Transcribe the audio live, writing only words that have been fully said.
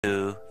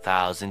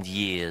2000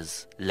 years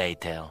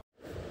later.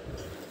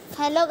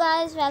 Hello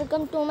guys,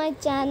 welcome to my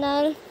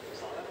channel.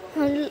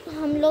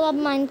 हम लोग अब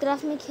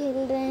माइनक्राफ्ट में खेल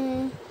रहे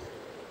हैं।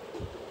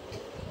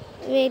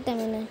 Wait a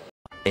minute.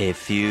 A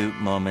few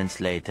moments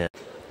later.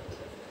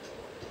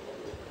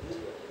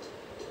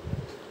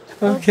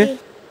 Okay,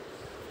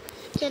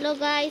 चलो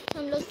गाइस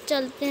हम लोग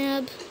चलते हैं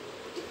अब।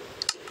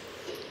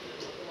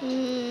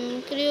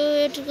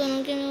 क्रिएट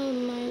करूँ कि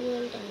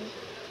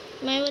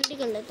माय वर्ल्ड ही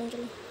कर लेता हूँ।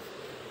 चलो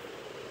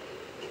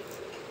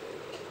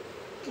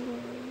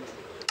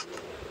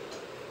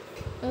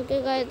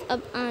ओके गाइस,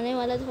 अब आने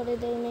वाला थोड़ी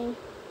देर में।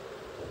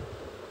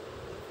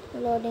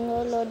 लोडिंग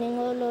हो लोडिंग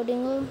हो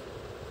लोडिंग हो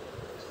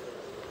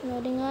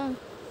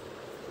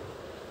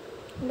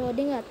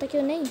लोडिंग आता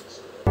क्यों नहीं?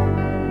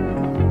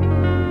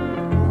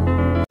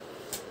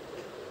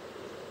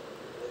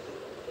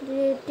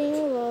 रेटिंग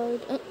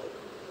वर्ड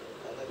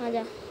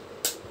आजा।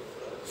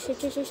 शिट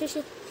शिट शिट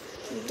शिट,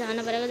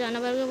 जाना पड़ेगा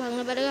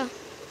भागना पड़ेगा।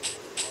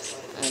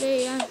 अरे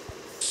यार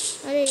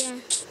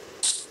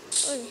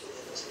ओए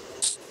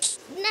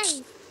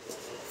नहीं,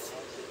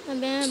 अब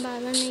मैं बार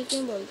बार नहीं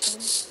क्यों बोलता हूँ।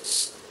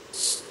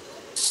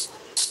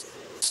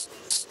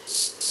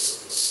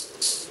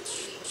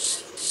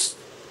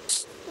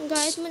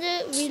 गाइस मुझे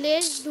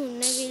विलेज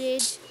ढूंढना है।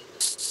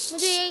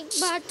 मुझे एक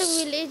बार तक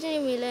विलेज नहीं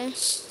मिला है।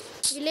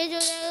 विलेज हो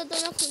जाएगा तो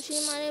मैं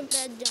खुशी मारे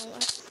बैठ जाऊंगा।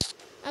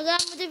 अगर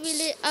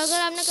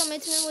आपने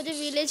कमेंट्स में मुझे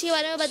विलेज के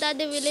बारे में बता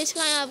दे, विलेज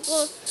कहाँ है आपको,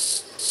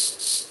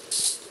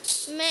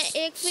 मैं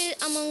एक फिर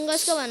अमंग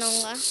अस का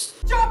बनाऊंगा।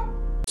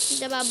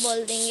 जब आप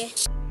बोल देंगे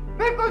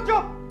बिल्कुल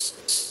चुप।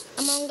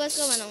 अमंग अस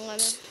का बनाऊंगा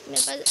मैं।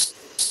 मेरे पास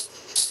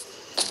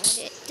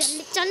अरे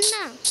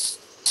चलना।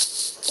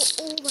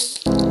 ओ भाई,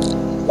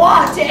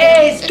 What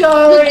is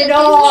going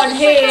on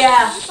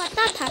here?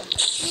 पता था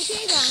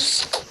रुकेगा।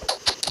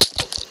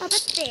 अब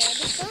तेरे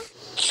तो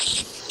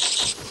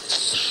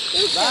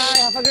Bye,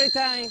 have a great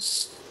time.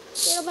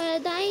 तेरा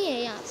फायदा ही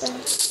है यहाँ पर।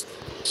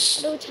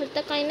 अरे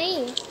उछलता कहीं नहीं।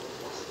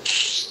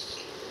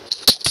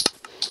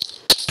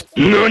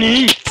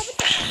 NANI?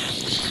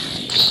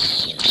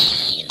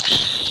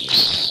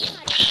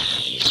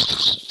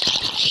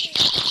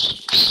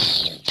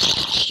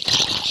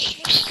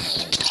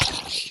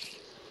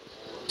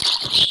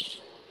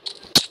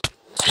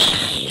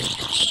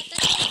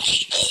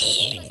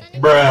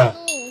 Bruh.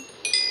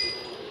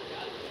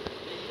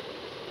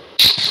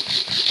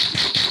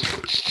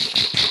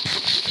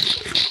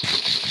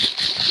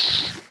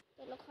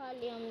 चलो खा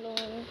लिया हम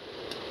लोगों ने।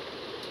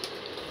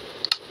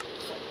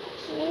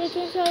 मेरे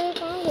इतने सारे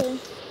कहाँ गए?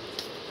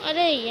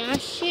 अरे यार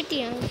शिट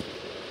यार,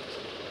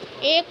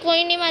 एक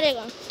कोई नहीं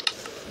मारेगा।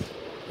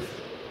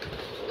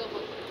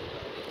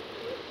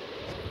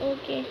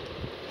 ओके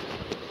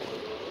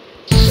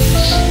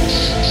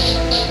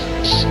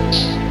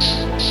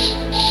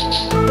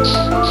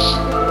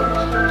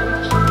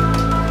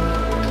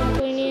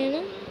कोई नहीं है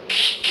ना?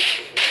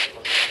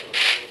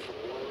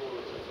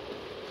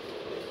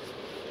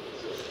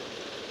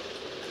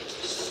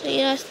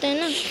 सही रास्ता है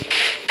ना?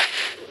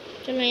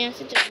 चलो यहाँ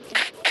से चलते हैं।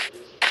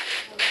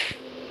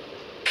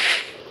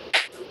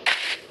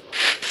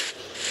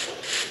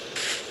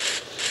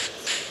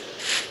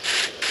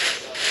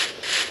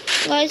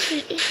 गाइस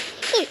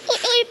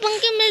ओए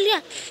पंकिन मिल गया।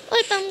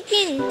 ओए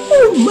पंकिन,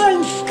 Oh my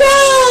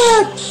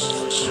god!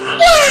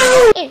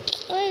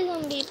 ओए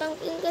ज़ॉम्बी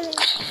पंकिन का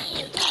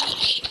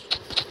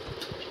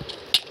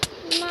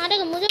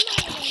मारेगा मुझे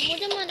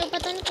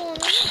पता नहीं कौन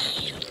है।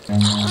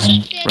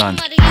 Run.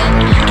 मर गया।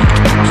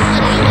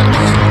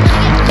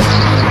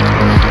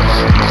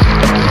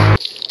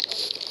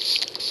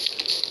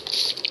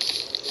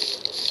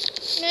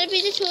 मेरे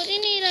पीछे छोड़ ही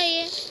नहीं रही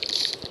है।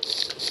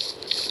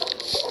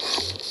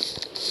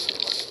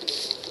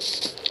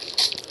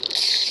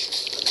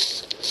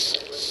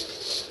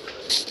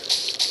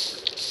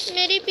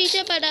 मेरे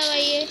पीछे पड़ा हुआ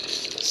ये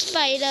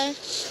स्पाइडर।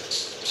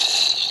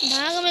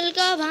 भाग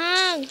मिलका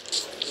भाग।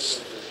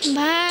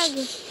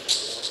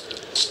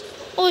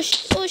 ओ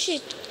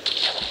शिट,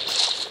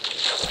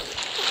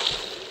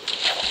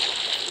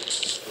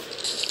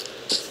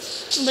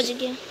 बच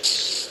गया।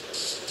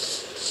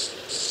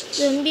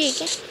 ज़ॉम्बी है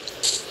क्या?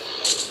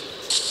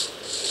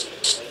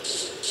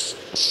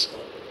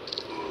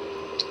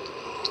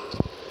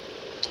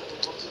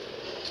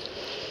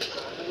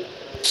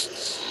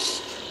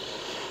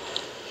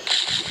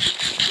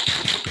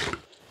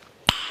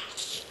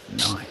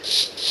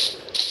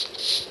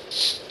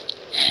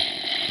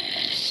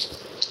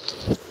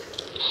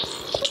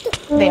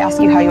 They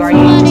ask you how you are,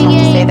 you just have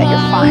to say that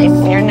you're fine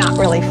when you're not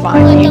really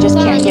fine, and you just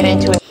can't get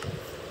into it.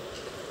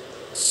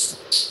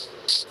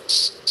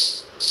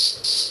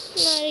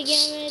 मर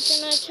गया मैं,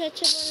 इतना अच्छा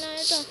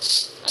बनाया था।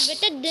 अब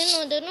बेटा दिन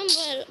हो ना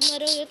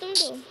मरोगे तुम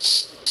तो।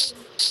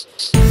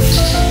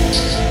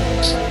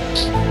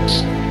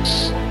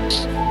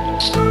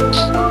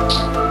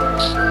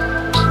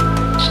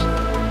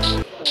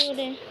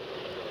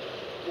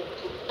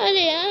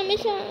 अरे यार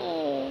हमेशा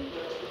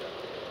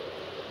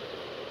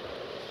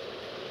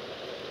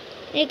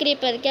एक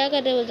क्रीपर क्या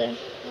कर रहे हो उधर?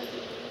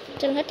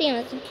 चल हट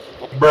यहाँ से।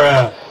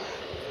 Bruh.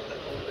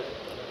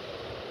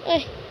 ओए,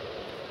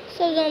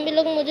 सब ज़ॉम्बी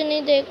लोग मुझे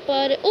नहीं देख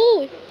पा रहे।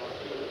 ओह,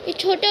 ये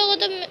छोटा होगा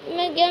तो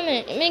मैं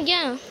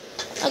गया।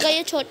 अगर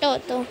ये छोटा हो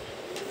तो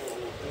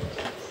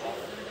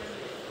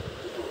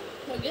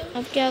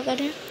अब क्या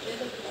करें?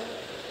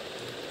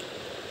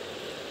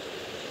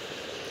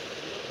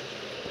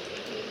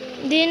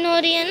 दिन हो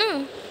रही है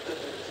ना,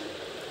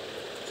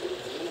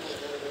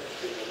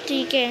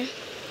 ठीक है,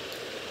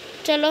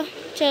 चलो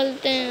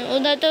चलते हैं।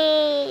 उधर तो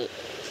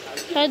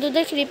शायद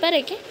उधर क्रीपर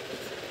है क्या,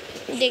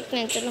 देखते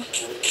हैं। चलो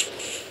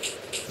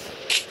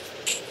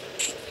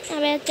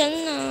अबे चल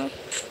ना।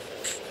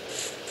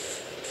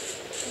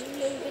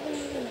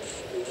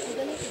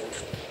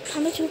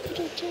 हमें चुप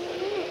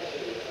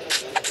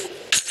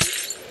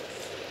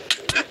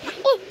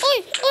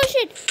ओह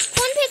शिट,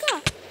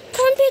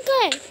 कौन फेंका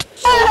है?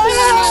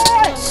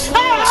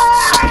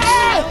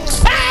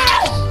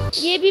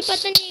 ये भी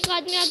पता नहीं, एक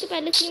आदमी आके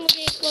पहले से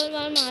मुझे एक और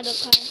बार मार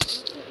रखा है।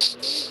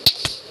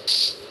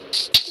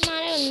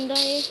 मारे बंदा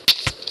ये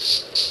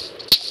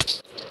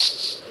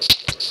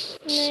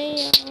नहीं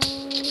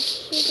यार,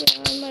 शिट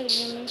यार, मर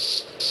गया मैं।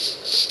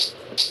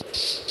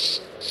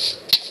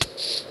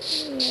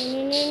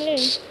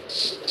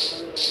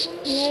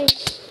 नहीं।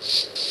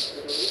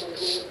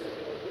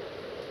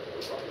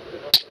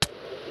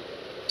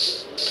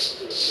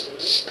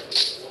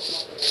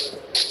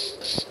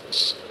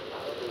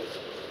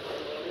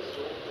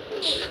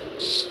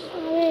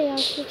 अरे यार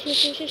शिट,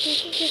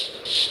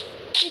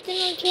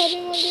 इतना अच्छा भी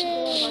मुझे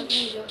बंद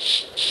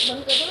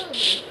कर दो।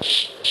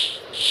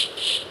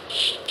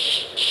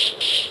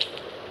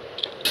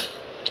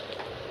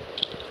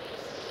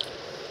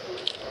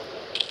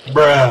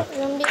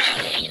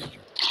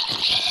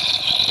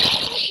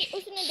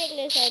 उसने देख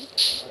लिया शायद,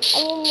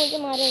 अब वो मुझे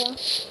मारेगा।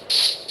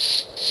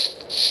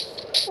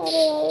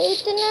 अरे यार,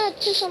 इतना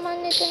अच्छा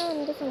सामान, इतना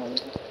अंदर सामान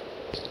था।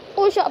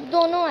 ओ शॉप,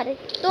 दोनों आ रहे।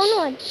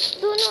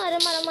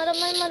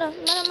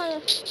 मारा।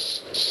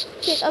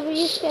 शिट, अब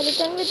ये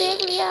स्केलेटन भी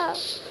देख लिया।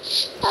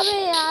 अबे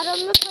यार, अब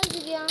मैं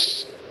फंस गया।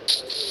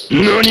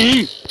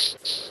 NANI?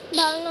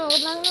 भागना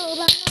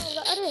होगा।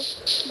 अरे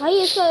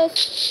भाई,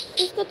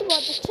 इसका तो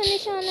बहुत अच्छा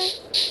निशान है,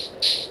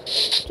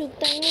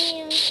 चुपता ही नहीं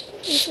है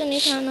इसका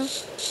निशाना।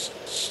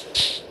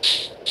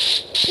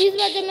 इस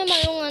बार जब मैं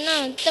मरूंगा ना,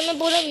 तब मैं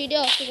पूरा वीडियो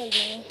ऑफ कर दूंगा।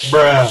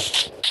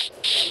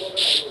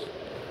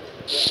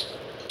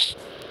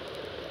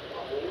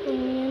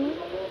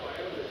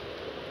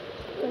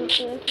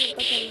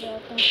 चल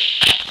जाता।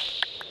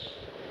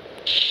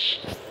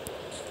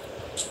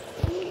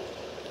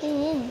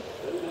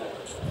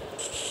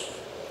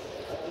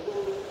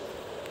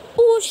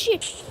 ओह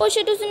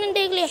शिट, उसने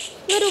देख लिया।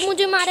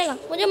 मुझे मारेगा,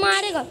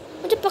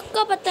 मुझे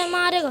पक्का पता है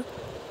मारेगा।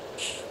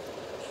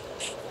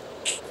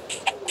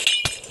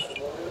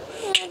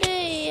 अरे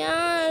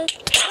यार,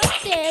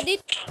 तेरी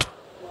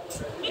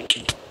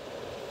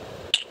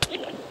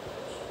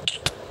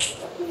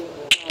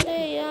अरे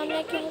यार,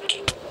 मैं क्या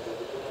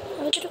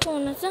अबे तेरा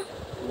कौन है सा?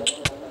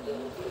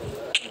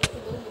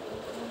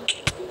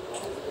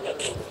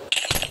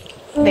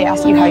 They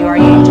ask you how you are,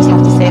 you just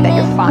have to say that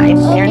you're fine.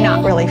 And you're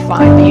not really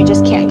fine, but you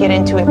just can't get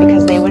into it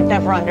because they would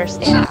never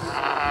understand.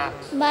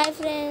 Bye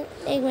friend,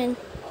 एक minute.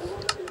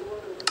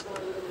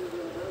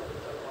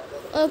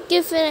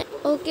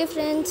 Okay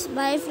friends,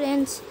 bye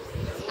friends.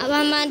 अब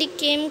हमारी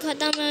game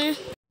खत्म है।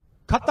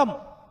 अब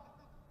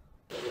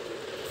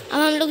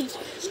हम लोग,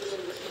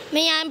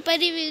 मैं यहाँ पर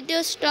ही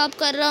वीडियो स्टॉप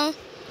कर रहा हूँ।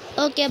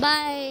 Okay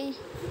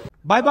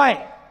bye,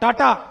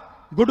 Tata,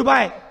 good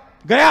bye,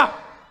 गया।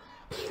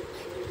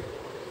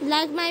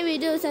 Like my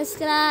video,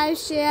 subscribe,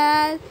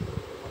 share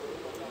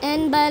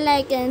and bell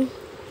icon.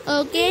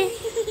 Okay?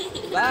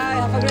 Bye,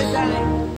 have a great time.